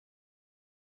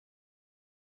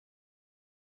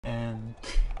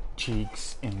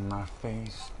cheeks in my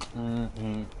face.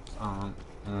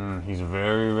 He's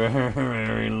very, very,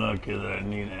 very lucky that I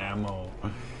need ammo.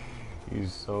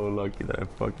 He's so lucky that I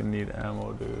fucking need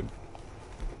ammo, dude.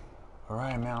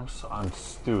 Alright, man,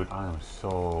 dude, I am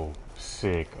so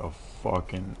sick of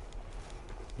fucking...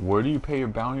 Where do you pay your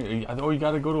bounty? Oh, you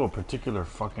gotta go to a particular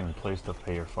fucking place to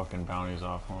pay your fucking bounties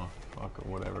off, huh? Fuck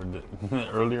or whatever.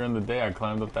 Earlier in the day, I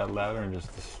climbed up that ladder and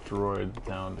just destroyed the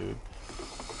town, dude.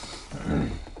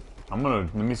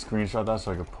 Let me screenshot that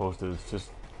so I can post it. It's just,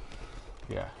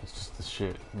 yeah, it's just the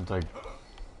shit. It's like,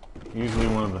 usually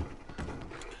one of the...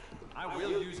 I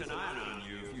will use an iron on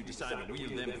you if you decide to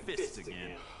wield them fists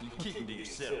again. You keep them to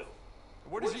yourself.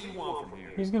 What is it you want from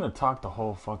here? He's gonna talk the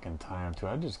whole fucking time, too.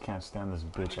 I just can't stand this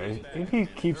bitch. If he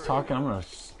keeps talking, I'm gonna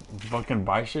fucking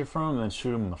buy shit from him and then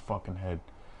shoot him in the fucking head.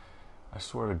 I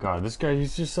swear to God, this guy,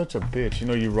 he's just such a bitch. You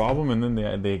know, you rob him and then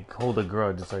they hold a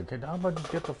grudge. It's like, hey, how about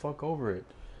just get the fuck over it?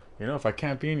 You know, if I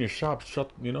can't be in your shop, just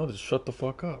shut the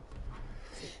fuck up.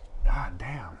 God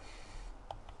damn.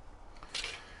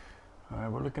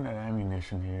 Alright, we're looking at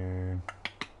ammunition here.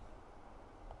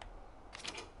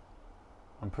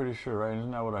 I'm pretty sure, right?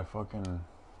 Isn't that what I fucking...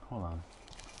 Hold on.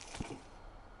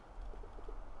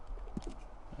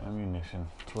 Ammunition.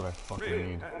 That's what I fucking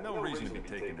need. No reason to be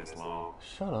taking this long.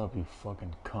 Shut up, you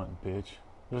fucking cunt, bitch.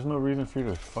 There's no reason for you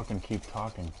to fucking keep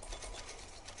talking.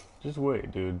 Just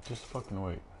wait, dude. Just fucking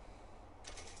wait.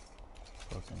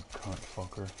 Fucking cunt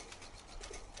fucker.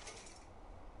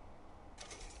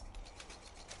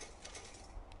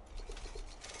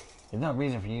 There's no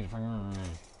reason for you to fucking...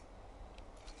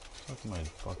 Suck my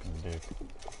fucking dick.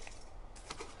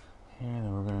 And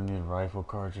then we're gonna need rifle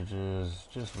cartridges.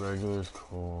 Just regulars,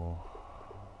 cool.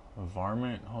 The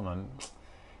varmint, hold on.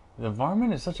 The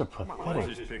varmint is such a pathetic...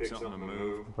 Just pick something to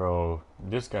move. Bro,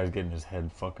 this guy's getting his head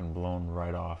fucking blown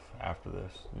right off after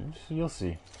this. You'll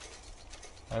see.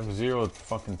 I have zero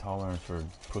fucking tolerance for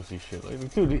pussy shit.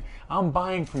 Like, dude, I'm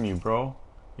buying from you, bro.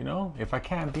 You know? If I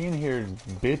can't be in here,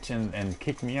 bitch, and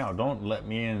kick me out. Don't let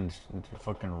me in and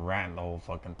fucking rant the whole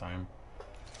fucking time.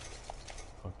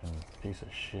 Fucking piece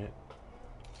of shit.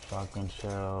 Shotgun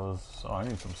shells. Oh, I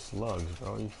need some slugs,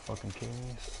 bro. Are you fucking kidding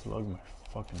me? Slug my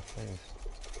fucking face.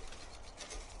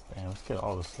 Damn, let's get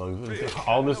all the slugs.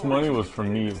 All this money was for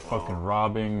me fucking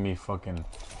robbing, me fucking...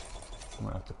 I'm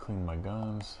gonna have to clean my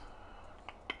guns.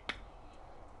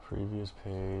 Previous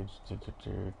page.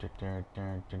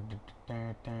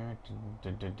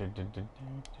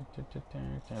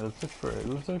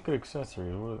 Let's look at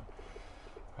accessories.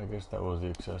 I guess that was the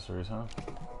accessories, huh?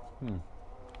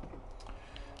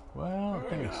 Well,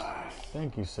 thanks.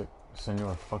 Thank you,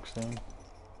 Senor Fuckstain.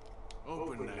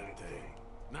 Open that thing.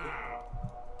 Now.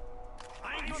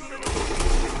 I ain't gonna let it...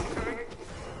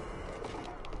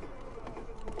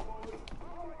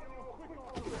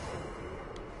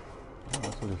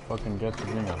 That's what he fucking gets for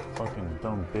being a fucking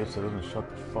dumb bitch that doesn't shut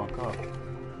the fuck up.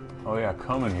 Oh yeah,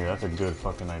 come in here. That's a good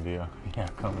fucking idea. Yeah,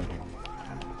 come in here.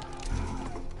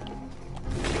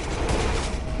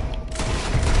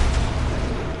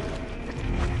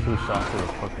 Two shots to the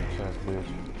fucking chest, bitch.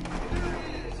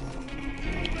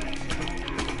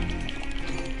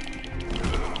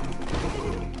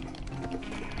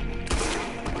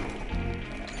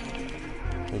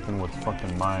 Taking what's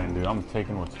fucking mine, dude. I'm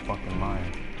taking what's fucking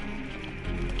mine.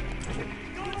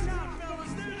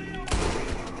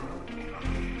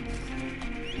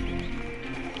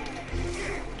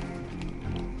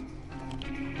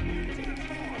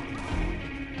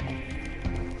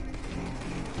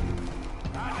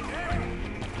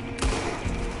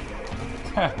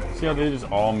 See how they just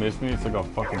all miss me? It's like a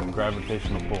fucking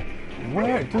gravitational pull.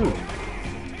 Where, dude?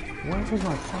 Where's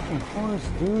my fucking horse,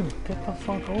 dude? Get the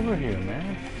fuck over here,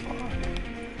 man. Fuck.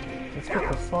 Let's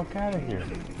get the fuck out of here.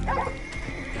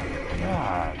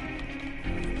 God.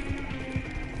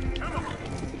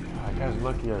 That guy's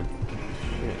lucky I...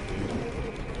 Shit,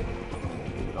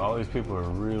 dude. All these people are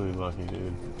really lucky,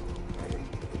 dude.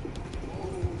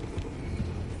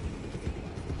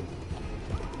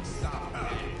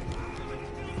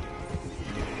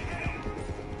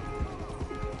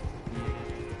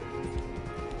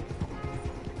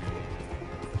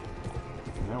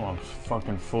 I'm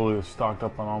fucking fully stocked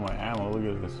up on all my ammo. Look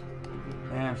at this.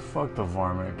 Man, fuck the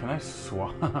varmint. Can I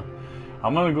swap?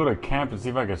 I'm gonna go to camp and see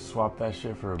if I can swap that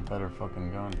shit for a better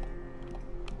fucking gun.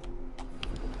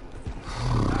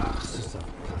 It's just a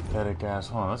pathetic ass.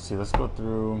 Hold on, let's see. Let's go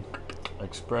through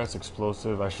express,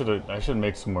 explosive. I should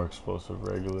make some more explosive.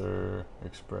 Regular,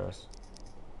 express.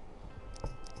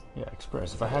 Yeah,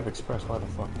 express. If I have express, why the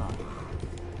fuck not?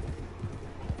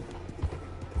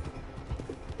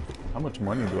 How much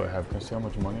money do I have? Can I see how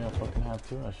much money I fucking have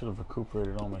too? I should have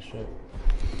recuperated all my shit.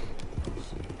 Let's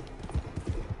see.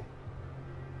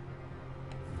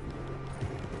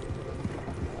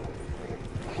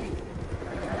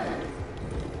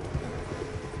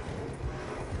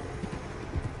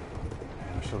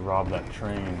 I should rob that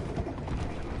train.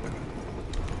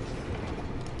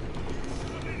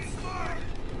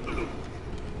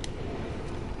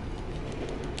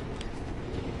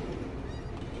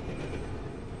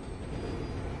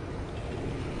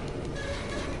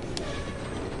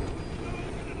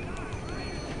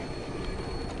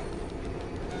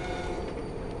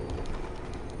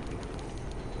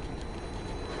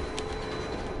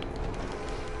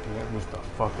 Just a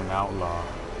fucking outlaw.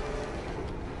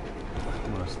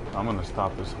 I'm gonna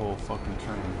stop this whole fucking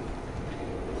train.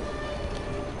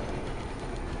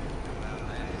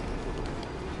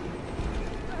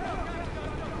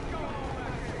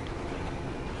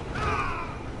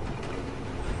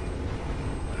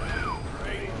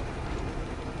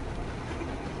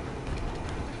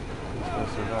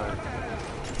 That's the guy.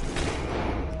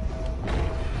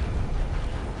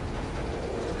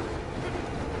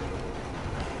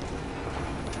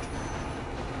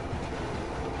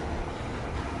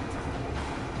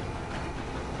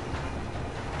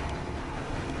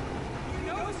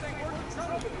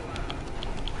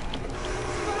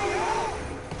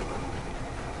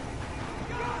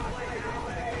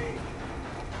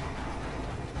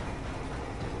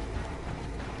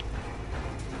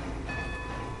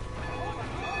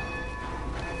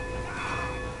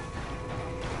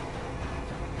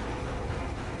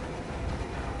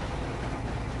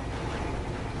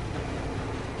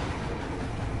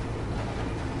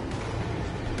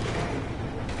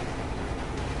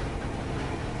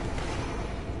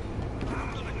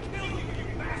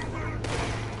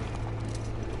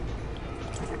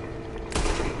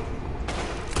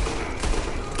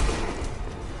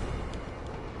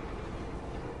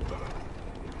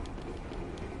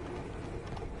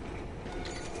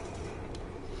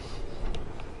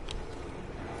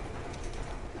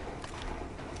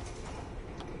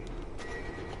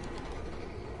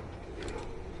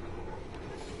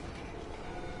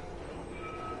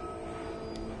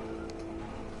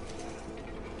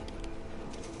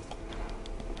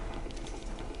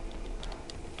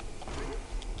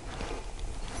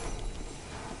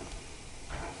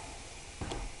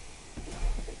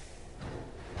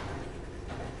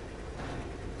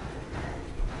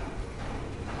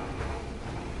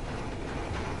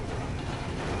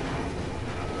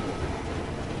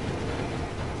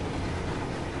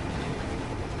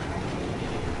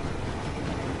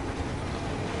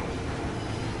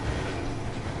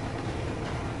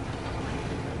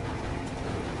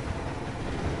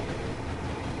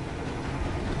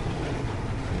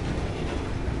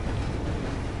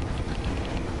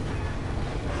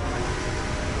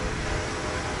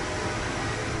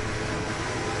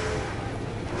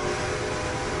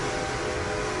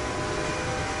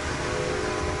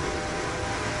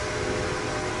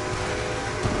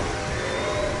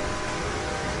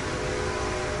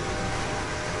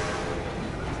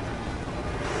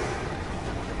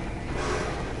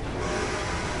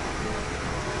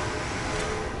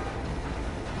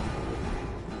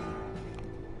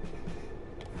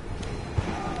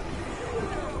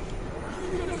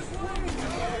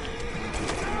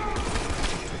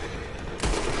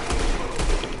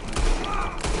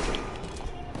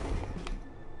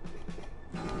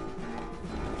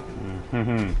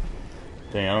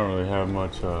 Dang, I don't really have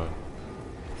much, Well,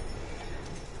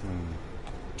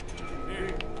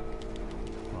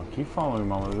 keep following,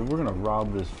 Mama. We're gonna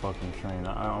rob this fucking train.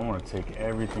 I want to take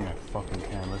everything I fucking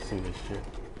can. Let's see this shit.